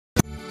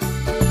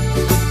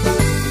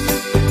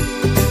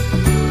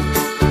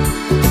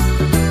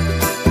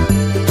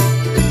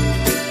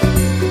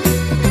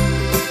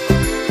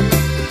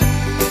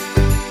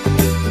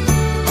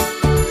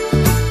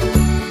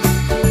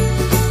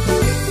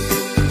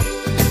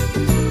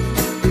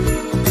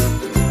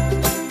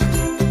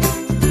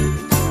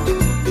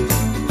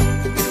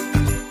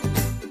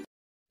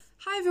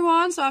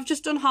I've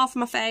just done half of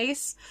my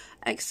face.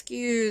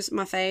 Excuse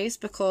my face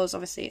because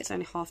obviously it's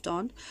only half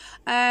done.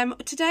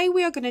 Today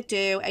we are going to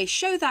do a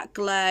Show That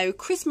Glow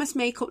Christmas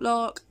makeup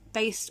look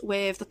based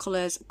with the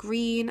colours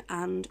green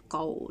and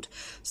gold.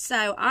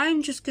 So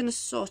I'm just going to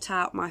sort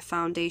out my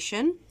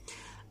foundation.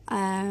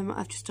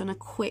 I've just done a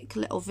quick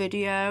little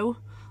video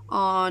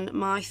on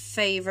my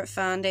favourite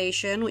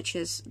foundation, which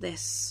is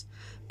this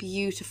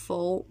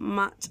beautiful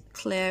matte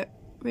clay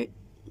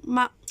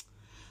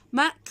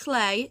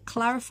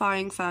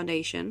clarifying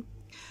foundation.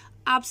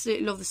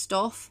 Absolutely love the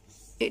stuff.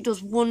 It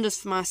does wonders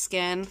for my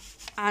skin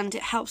and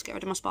it helps get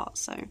rid of my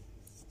spots.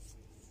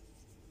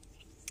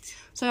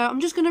 So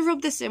I'm just going to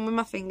rub this in with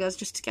my fingers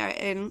just to get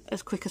it in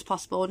as quick as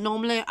possible.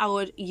 Normally I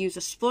would use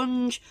a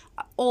sponge.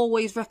 I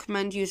always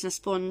recommend using a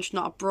sponge,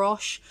 not a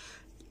brush.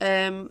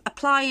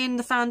 Applying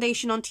the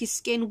foundation onto your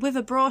skin with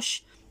a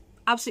brush,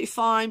 absolutely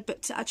fine,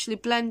 but to actually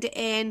blend it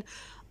in,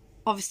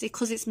 obviously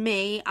because it's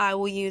me, I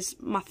will use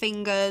my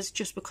fingers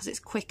just because it's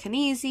quick and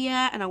easier,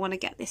 and I want to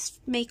get this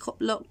makeup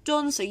look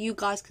done so you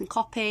guys can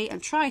copy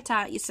and try it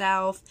out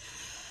yourself.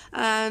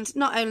 And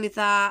not only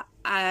that,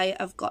 I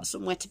have got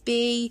somewhere to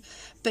be,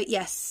 but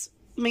yes,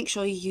 make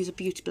sure you use a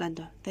beauty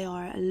blender. They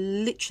are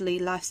literally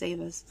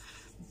lifesavers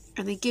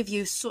and they give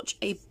you such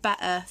a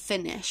better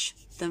finish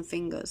than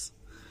fingers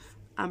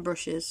and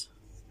brushes.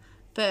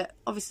 But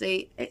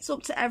obviously it's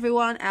up to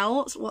everyone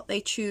else what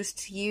they choose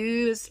to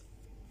use.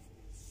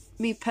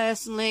 Me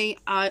personally,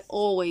 I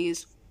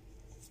always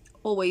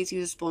use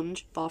a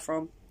sponge, bar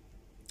from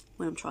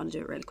when I'm trying to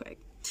do it really quick,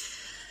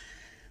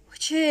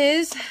 which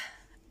is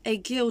a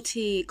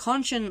guilty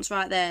conscience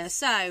right there.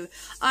 So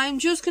I'm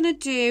just going to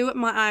do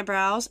my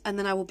eyebrows and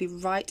then I will be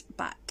right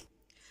back.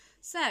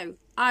 So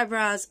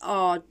eyebrows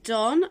are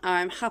done.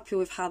 I'm happy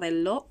with how they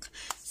look.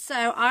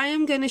 So I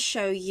am going to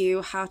show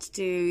you how to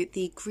do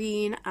the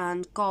green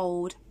and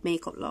gold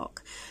makeup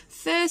look.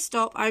 First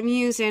up, I'm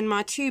using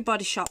my two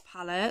Body Shop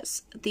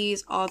palettes.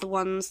 These are the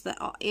ones that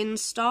are in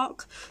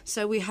stock.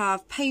 So we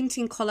have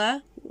Painting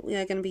Colour. We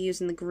are going to be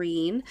using the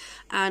green,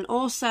 and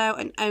also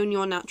an Own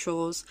Your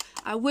Naturals.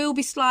 I will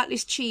be slightly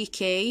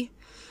cheeky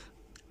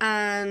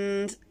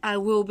and I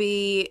will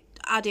be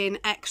adding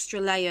extra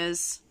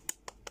layers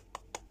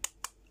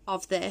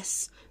of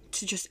this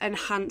to just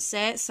enhance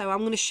it. So I'm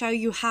going to show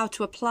you how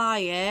to apply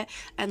it,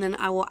 and then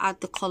I will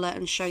add the colour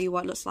and show you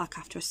what it looks like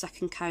after a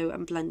second coat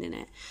and blending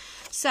it.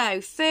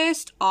 So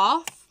first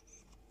off,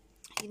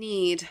 you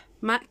need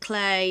matte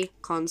clay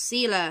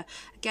concealer.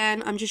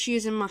 Again, I'm just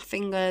using my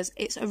fingers.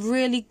 It's a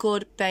really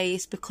good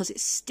base because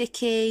it's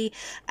sticky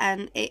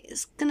and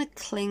it's gonna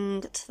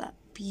cling to that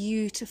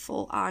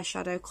beautiful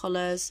eyeshadow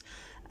colours,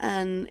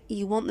 and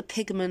you want the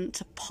pigment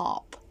to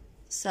pop.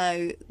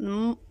 So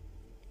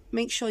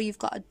make sure you've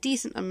got a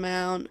decent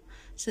amount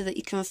so that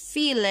you can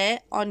feel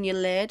it on your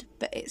lid,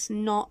 but it's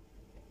not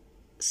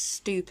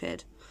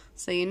stupid.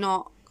 So you're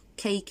not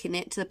caking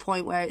it to the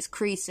point where it's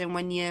creasing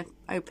when you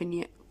open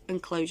your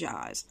and close your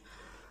eyes.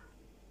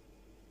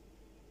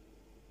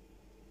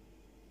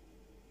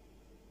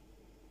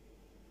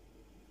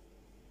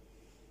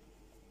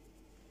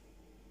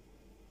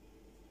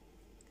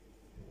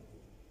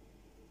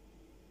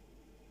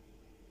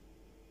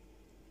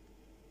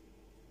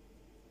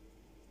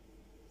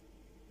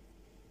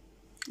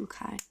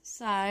 Okay,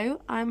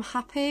 so I'm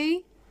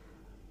happy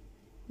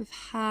with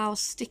how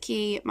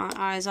sticky my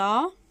eyes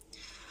are.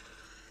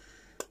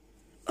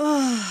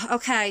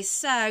 Okay,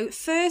 so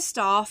first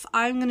off,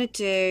 I'm going to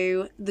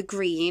do the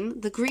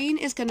green. The green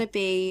is going to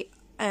be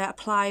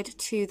applied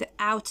to the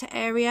outer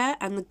area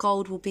and the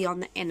gold will be on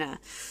the inner.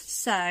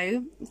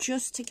 So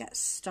just to get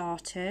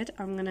started,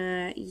 I'm going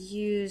to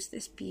use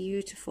this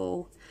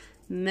beautiful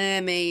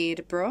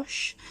mermaid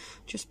brush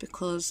just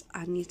because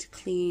I need to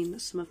clean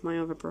some of my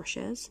other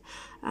brushes.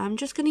 I'm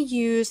just going to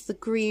use the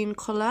green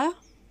colour.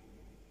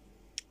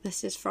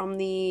 This is from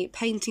the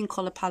Painting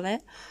Colour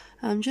palette.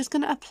 I'm just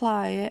going to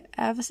apply it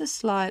ever so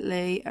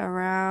slightly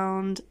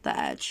around the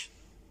edge.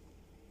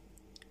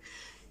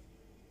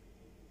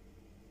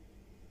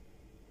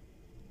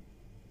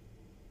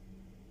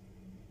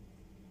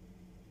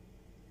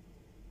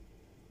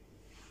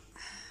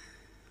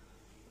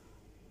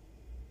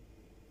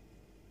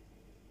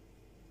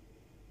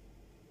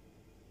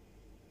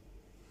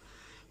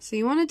 So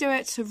you want to do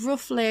it to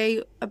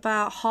roughly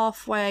about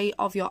halfway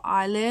of your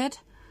eyelid.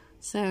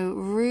 So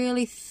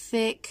really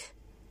thick,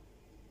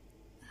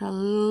 a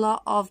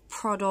lot of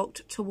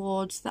product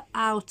towards the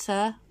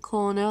outer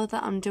corner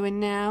that I'm doing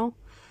now.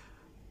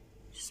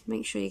 Just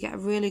make sure you get a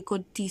really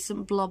good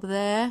decent blob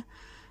there,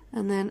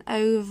 and then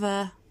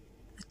over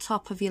the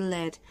top of your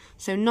lid.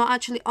 So not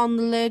actually on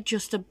the lid,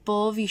 just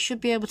above. You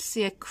should be able to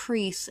see a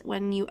crease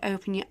when you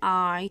open your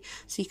eye,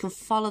 so you can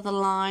follow the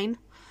line.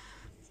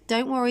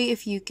 Don't worry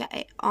if you get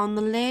it on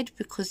the lid,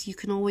 because you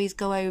can always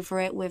go over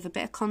it with a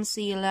bit of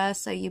concealer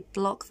so you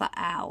block that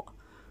out.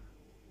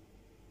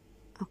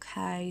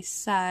 Okay,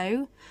 so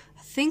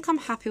I think I'm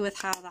happy with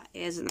how that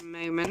is at the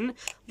moment.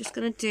 I'm just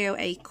going to do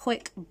a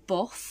quick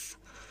buff,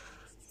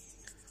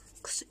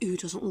 because who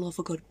doesn't love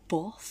a good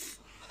buff?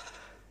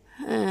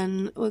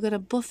 And we're going to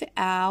buff it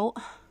out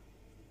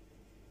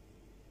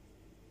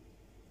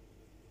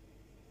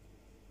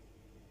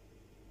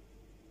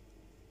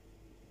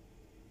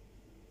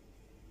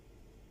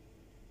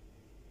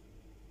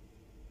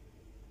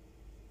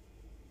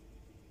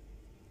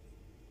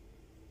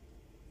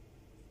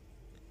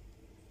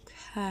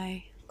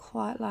Okay,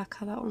 quite like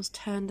how that one's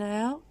turned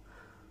out.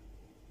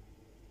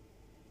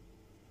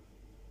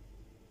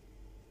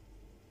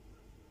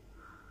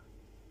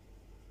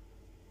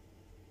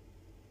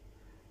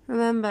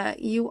 Remember,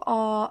 you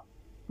are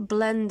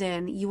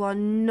blending. You are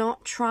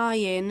not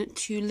trying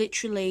to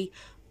literally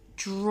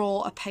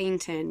draw a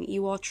painting.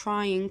 You are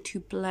trying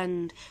to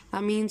blend.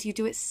 That means you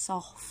do it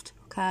soft,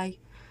 okay?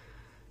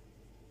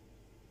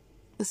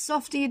 The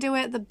softer you do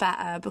it, the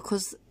better,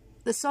 because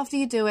the softer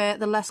you do it,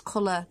 the less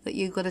colour that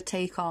you've got to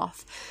take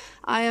off.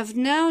 I have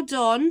now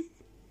done,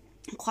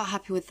 I'm quite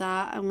happy with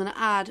that. I'm going to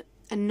add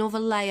another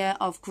layer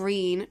of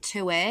green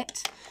to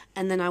it,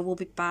 and then I will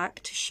be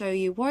back to show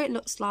you what it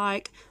looks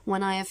like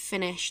when I have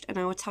finished, and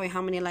I will tell you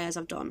how many layers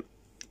I've done.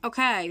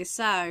 Okay,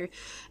 so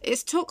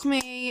it's took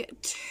me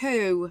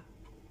two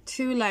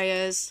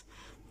layers,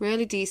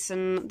 really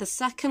decent. The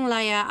second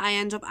layer I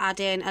end up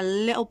adding a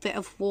little bit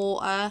of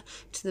water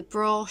to the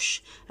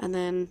brush and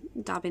then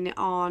dabbing it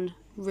on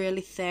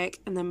really thick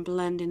and then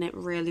blending it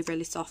really,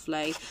 really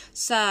softly.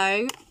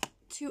 So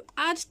to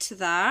add to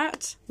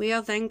that, we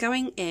are then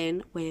going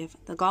in with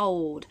the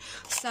gold.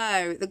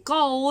 So the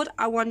gold,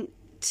 I want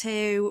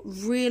to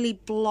really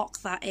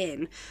block that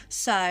in.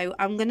 So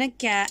I'm going to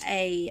get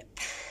a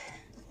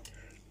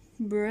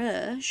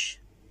brush.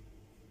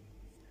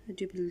 I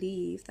do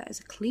believe that is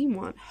a clean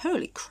one.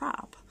 Holy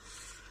crap.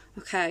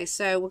 Okay,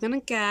 so we're going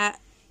to get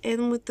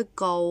in with the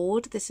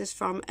gold. This is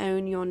from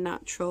Own Your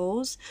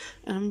Naturals.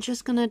 And I'm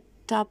just going to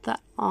dab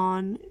that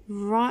on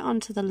right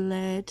onto the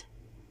lid.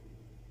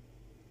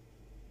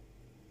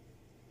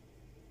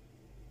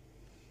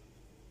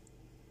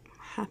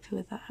 Happy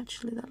with that,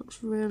 actually. That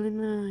looks really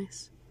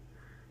nice.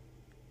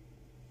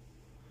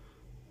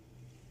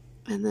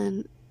 And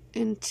then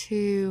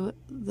into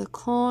the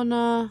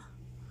corner.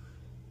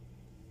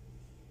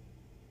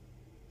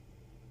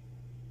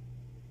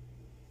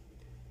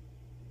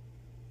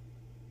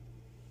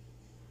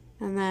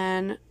 And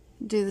then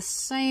do the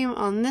same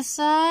on this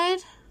side.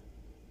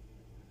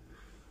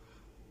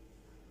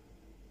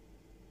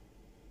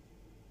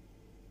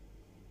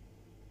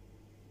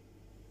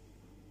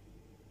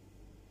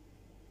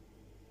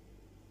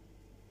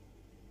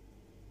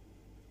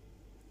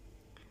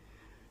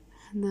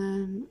 And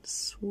then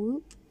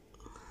swoop.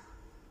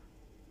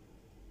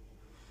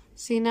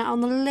 See, now on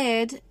the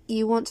lid,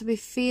 you want to be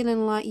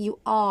feeling like you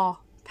are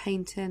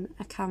painting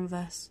a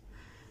canvas.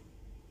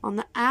 On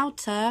the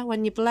outer,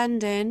 when you're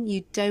blending,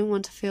 you don't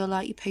want to feel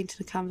like you're painting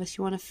a canvas.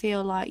 You want to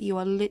feel like you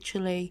are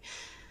literally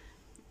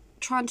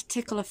trying to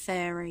tickle a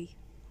fairy,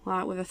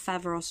 like with a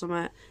feather or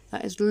something.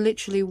 That is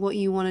literally what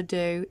you want to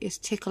do, is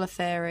tickle a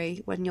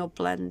fairy when you're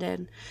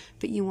blending.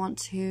 But you want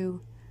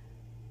to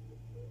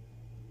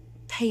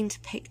paint a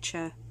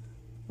picture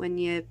when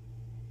you're,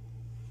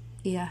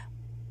 when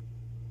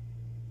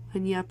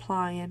you're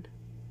applying.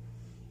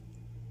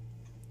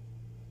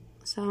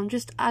 So I'm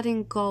just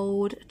adding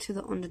gold to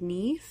the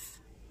underneath.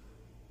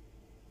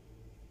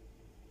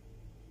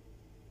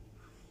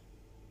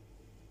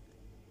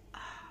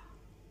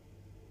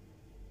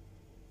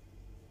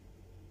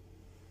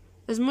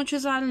 As much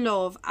as I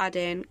love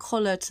adding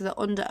colour to the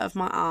under of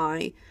my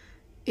eye,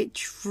 it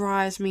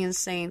drives me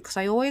insane because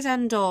I always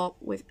end up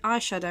with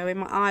eyeshadow in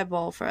my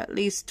eyeball for at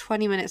least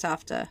 20 minutes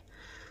after.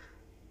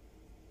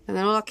 And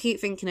then all I keep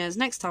thinking is,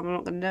 next time I'm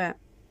not going to do it.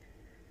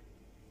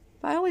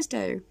 But I always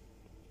do.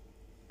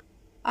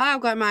 Oh,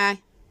 I've got it in my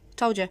eye.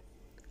 Told you.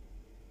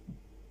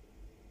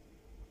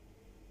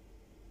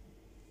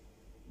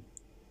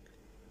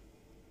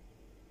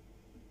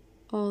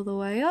 All the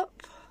way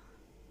up.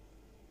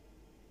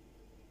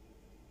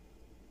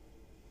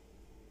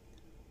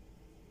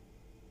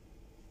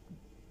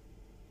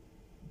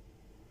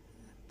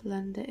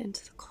 Blend it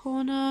into the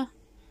corner.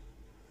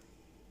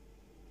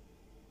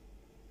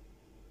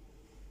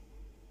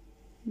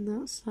 And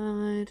that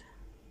side.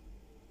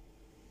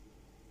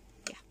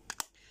 Yeah.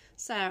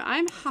 So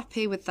I'm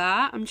happy with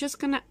that. I'm just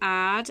going to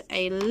add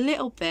a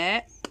little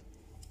bit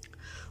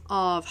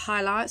of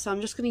highlight. So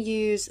I'm just going to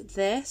use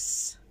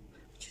this,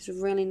 which is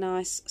a really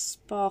nice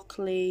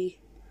sparkly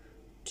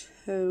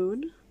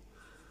tone.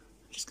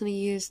 I'm just going to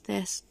use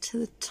this to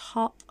the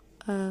top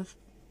of,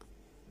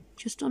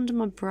 just under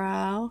my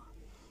brow.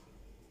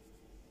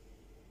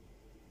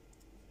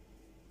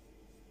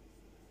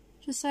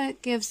 Just so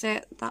it gives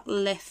it that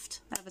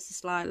lift ever so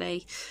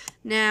slightly.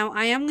 Now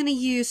I am going to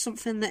use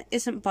something that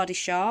isn't Body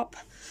Shop,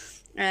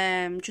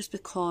 just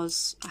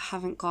because I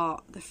haven't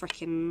got the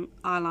freaking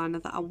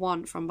eyeliner that I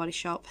want from Body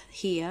Shop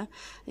here.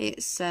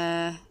 It's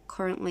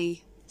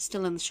currently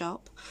still in the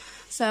shop.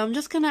 So I'm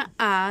just going to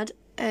add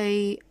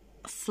a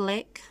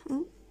flick.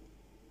 Ooh,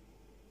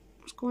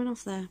 what's going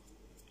off there?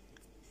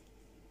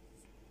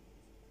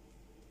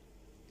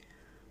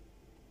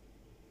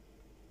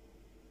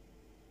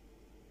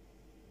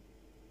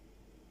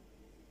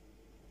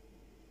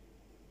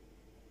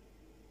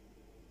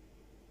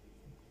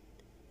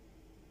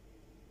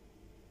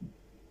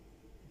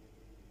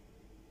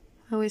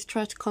 I always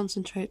try to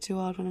concentrate too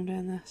hard when I'm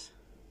doing this.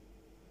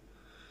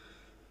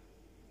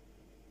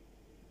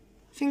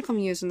 I think I'm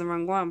using the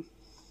wrong one.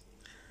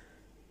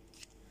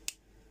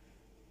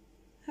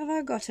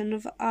 I got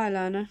another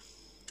eyeliner?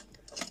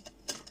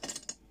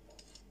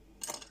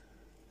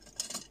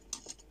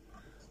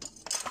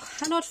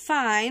 Cannot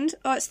find.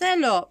 Oh, it's there,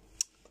 look.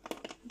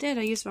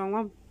 I used the wrong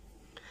one.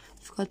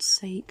 For God's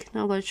sake.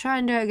 Now I'm going to try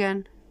and do it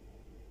again.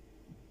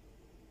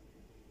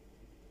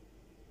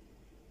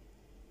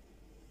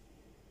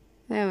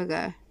 There we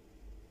go.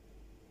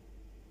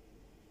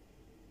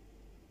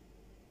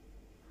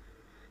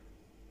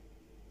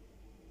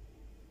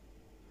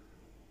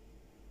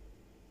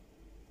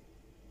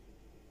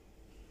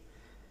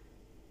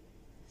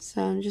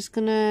 So I'm just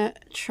going to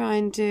try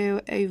and do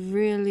a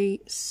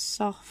really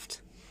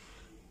soft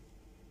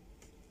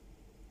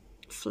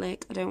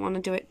flick. I don't want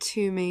to do it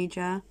too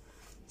major.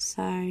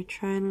 So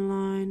try and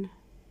line.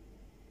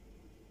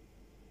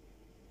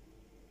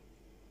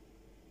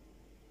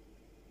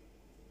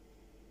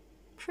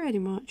 Pretty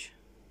much.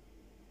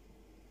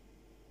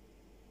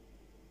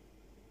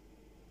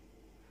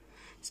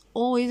 It's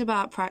always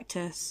about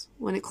practice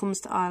when it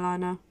comes to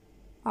eyeliner.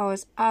 I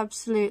was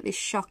absolutely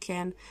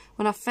shocking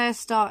when I first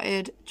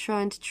started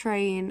trying to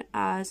train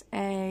as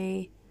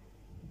a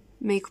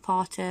makeup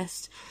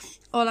artist.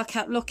 All I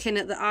kept looking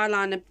at the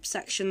eyeliner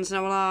sections and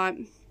I was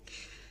like,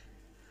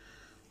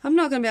 I'm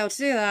not going to be able to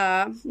do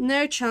that.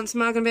 No chance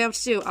am I going to be able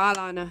to do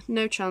eyeliner.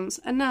 No chance.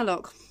 And now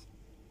look,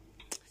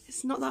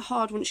 it's not that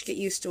hard once you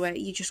get used to it.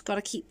 You just got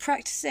to keep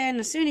practicing.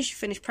 As soon as you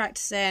finish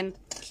practicing,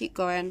 keep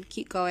going,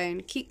 keep going,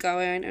 keep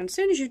going. And as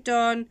soon as you've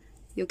done,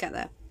 you'll get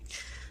there.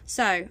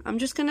 So I'm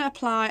just going to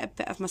apply a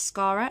bit of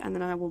mascara and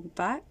then I will be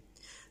back.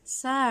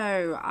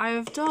 So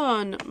I've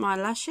done my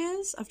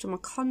lashes, I've done my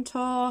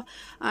contour.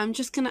 I'm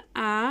just going to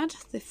add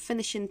the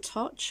finishing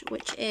touch,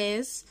 which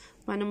is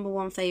my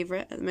 #1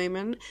 favourite at the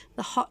moment,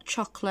 the hot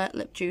chocolate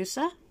lip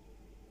juicer.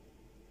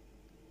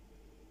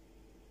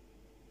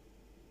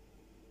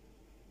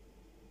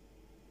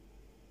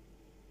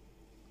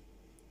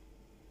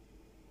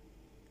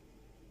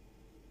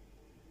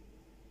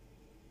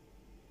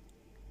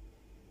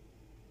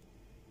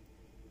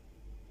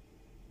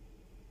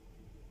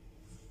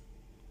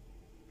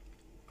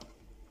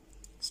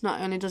 So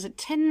not only does it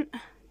tint,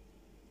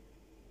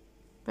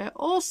 but it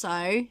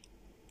also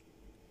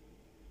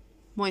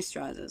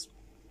moisturizes.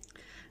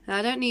 Now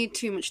I don't need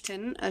too much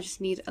tint, I just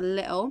need a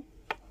little,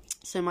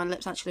 so my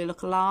lips actually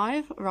look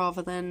alive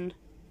rather than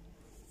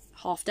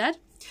half dead.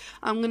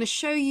 I'm going to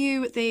show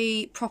you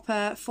the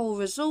proper full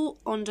result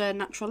under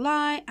natural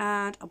light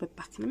and I'll be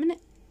back in a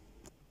minute.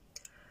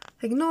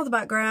 Ignore the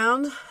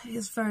background,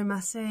 it's very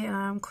messy and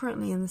I'm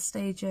currently in the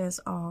stages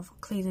of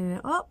cleaning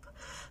it up.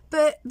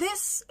 But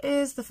this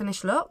is the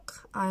finished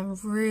look. I'm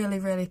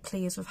really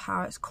pleased with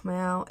how it's come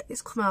out.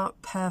 It's come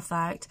out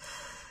perfect.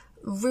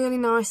 Really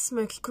nice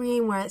smoky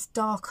green where it's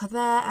darker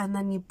there and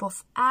then you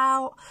buff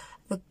out.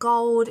 The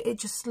gold, it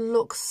just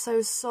looks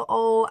so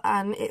subtle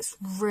and it's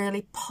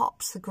really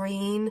pops the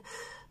green.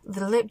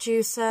 The lip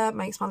juicer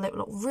makes my lip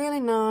look really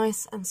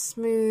nice and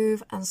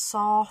smooth and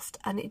soft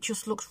and it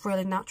just looks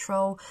really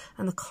natural.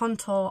 And the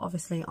contour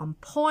obviously on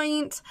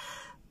point.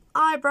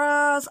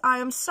 Eyebrows, I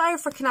am so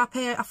freaking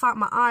happy. I found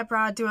my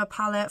eyebrow duo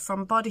palette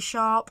from Body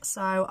Shop,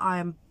 so I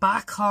am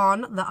back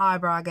on the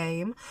eyebrow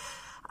game.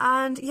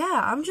 And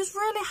yeah, I'm just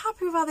really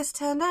happy with how this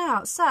turned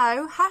out.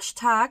 So,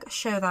 hashtag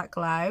show that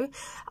glow.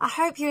 I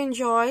hope you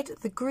enjoyed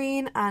the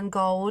green and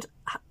gold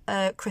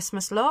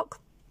Christmas look.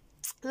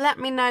 Let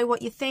me know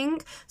what you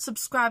think.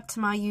 Subscribe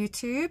to my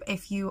YouTube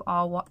if you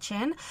are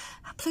watching.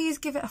 Please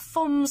give it a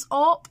thumbs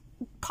up.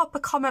 Pop a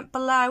comment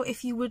below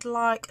if you would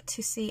like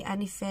to see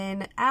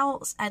anything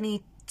else,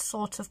 any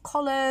sort of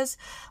colours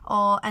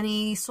or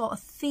any sort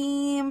of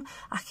theme.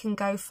 I can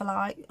go for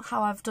like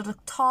how I've done a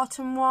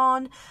tartan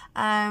one.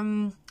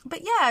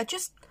 But yeah,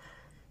 just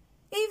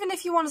even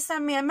if you want to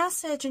send me a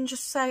message and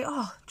just say,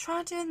 oh,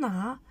 try doing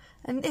that.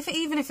 And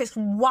even if it's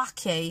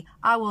wacky,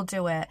 I will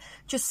do it.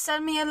 Just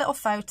send me a little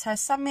photo,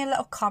 send me a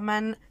little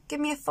comment, give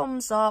me a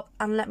thumbs up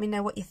and let me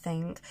know what you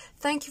think.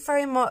 Thank you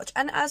very much.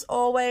 And as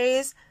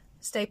always,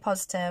 stay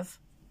positive.